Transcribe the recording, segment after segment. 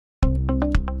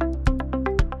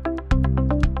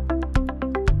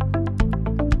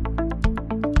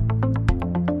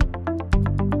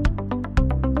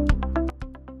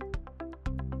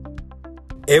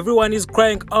Everyone is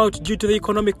crying out due to the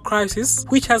economic crisis,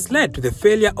 which has led to the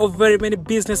failure of very many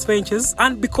business ventures,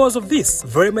 and because of this,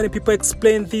 very many people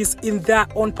explain this in their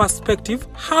own perspective.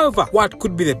 However, what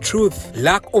could be the truth?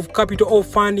 Lack of capital or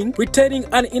funding, retaining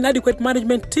an inadequate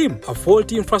management team, a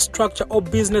faulty infrastructure or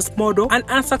business model, and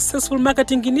unsuccessful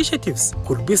marketing initiatives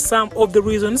could be some of the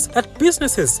reasons that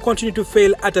businesses continue to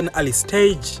fail at an early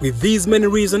stage. With these many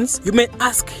reasons, you may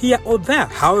ask here or there.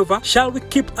 However, shall we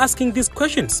keep asking these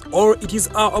questions, or it is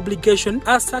our obligation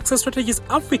as Success Strategies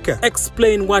Africa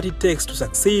explain what it takes to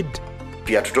succeed? If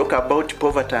we are to talk about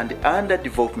poverty and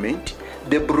underdevelopment,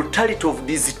 the brutality of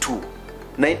these two,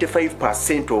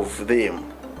 95% of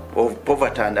them, of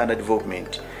poverty and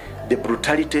underdevelopment, the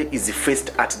brutality is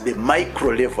faced at the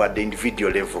micro level, at the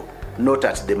individual level, not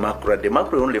at the macro. At the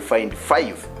macro, you only find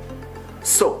 5.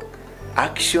 So,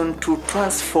 action to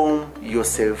transform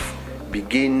yourself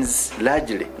begins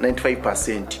largely,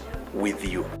 95%, with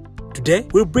you. Today,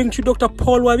 we'll bring to Dr.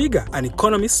 Paul Wabiga, an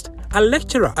economist, a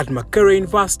lecturer at Makerere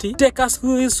University, take us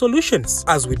through these solutions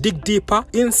as we dig deeper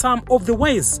in some of the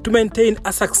ways to maintain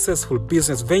a successful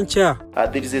business venture.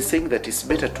 There is a saying that it's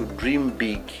better to dream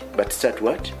big, but start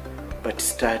what? But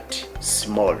start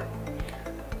small.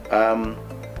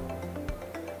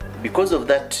 Because of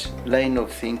that line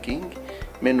of thinking,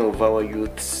 many of our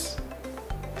youths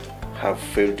have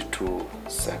failed to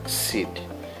succeed,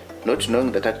 not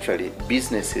knowing that actually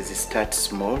businesses start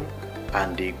small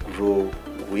and they grow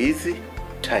with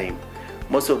time.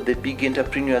 Most of the big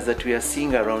entrepreneurs that we are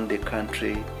seeing around the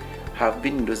country have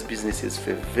been in those businesses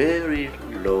for a very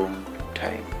long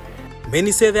time.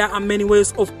 Many say there are many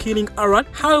ways of killing a rat.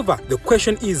 However, the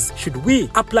question is, should we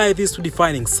apply this to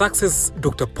defining success?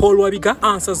 Dr. Paul Wabiga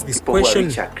answers this question.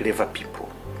 People who are rich are clever people.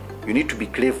 You need to be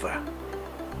clever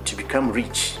to become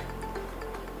rich.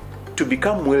 To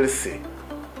become wealthy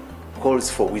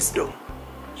calls for wisdom.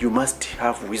 You must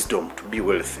have wisdom to be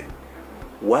wealthy.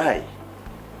 Why?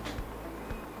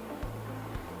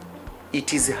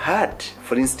 It is hard,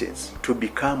 for instance, to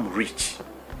become rich,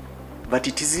 but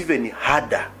it is even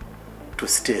harder to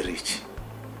stay rich.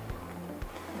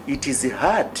 It is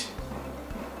hard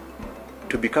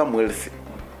to become wealthy,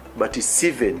 but it's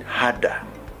even harder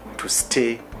to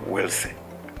stay wealthy.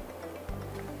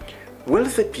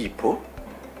 Wealthy people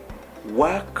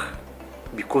work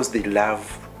because they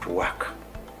love to work.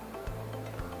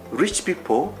 Rich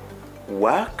people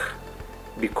work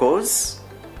because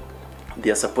they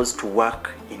are supposed to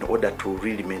work in order to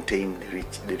really maintain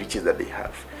the riches that they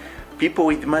have. People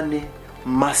with money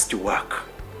must work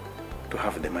to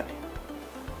have the money.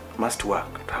 Must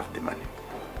work to have the money.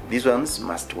 These ones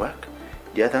must work.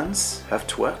 The others have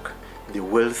to work. The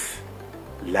wealth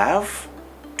love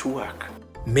to work.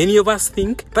 Many of us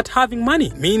think that having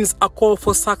money means a call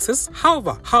for success.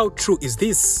 However, how true is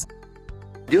this?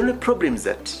 The only problem is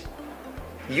that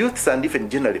youths and even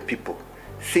generally people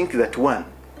think that one,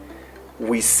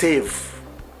 we save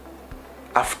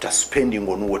after spending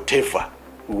on whatever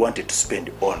we wanted to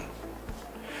spend on.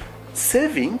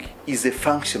 Saving is a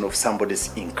function of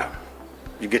somebody's income.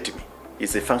 You get me?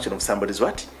 It's a function of somebody's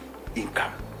what?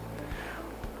 Income.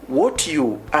 What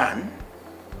you earn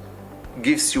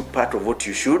gives you part of what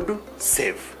you should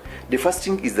save. The first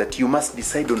thing is that you must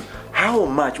decide on how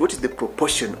much, what is the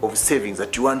proportion of savings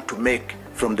that you want to make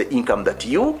from the income that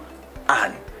you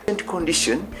earn. The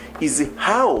condition is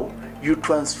how you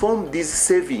transform these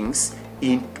savings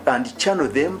and channel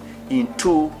them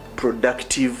into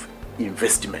productive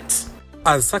investments.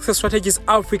 As Success Strategies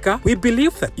Africa, we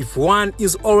believe that if one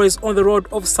is always on the road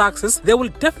of success, there will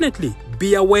definitely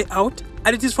be a way out.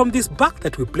 And it is from this back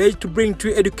that we pledge to bring to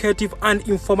you educative and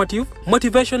informative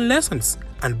motivation lessons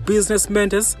and business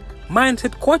mentors,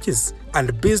 mindset coaches,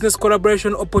 and business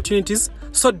collaboration opportunities.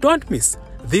 So don't miss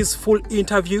this full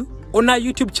interview on our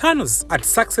YouTube channels at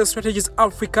Success Strategies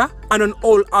Africa and on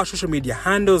all our social media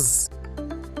handles.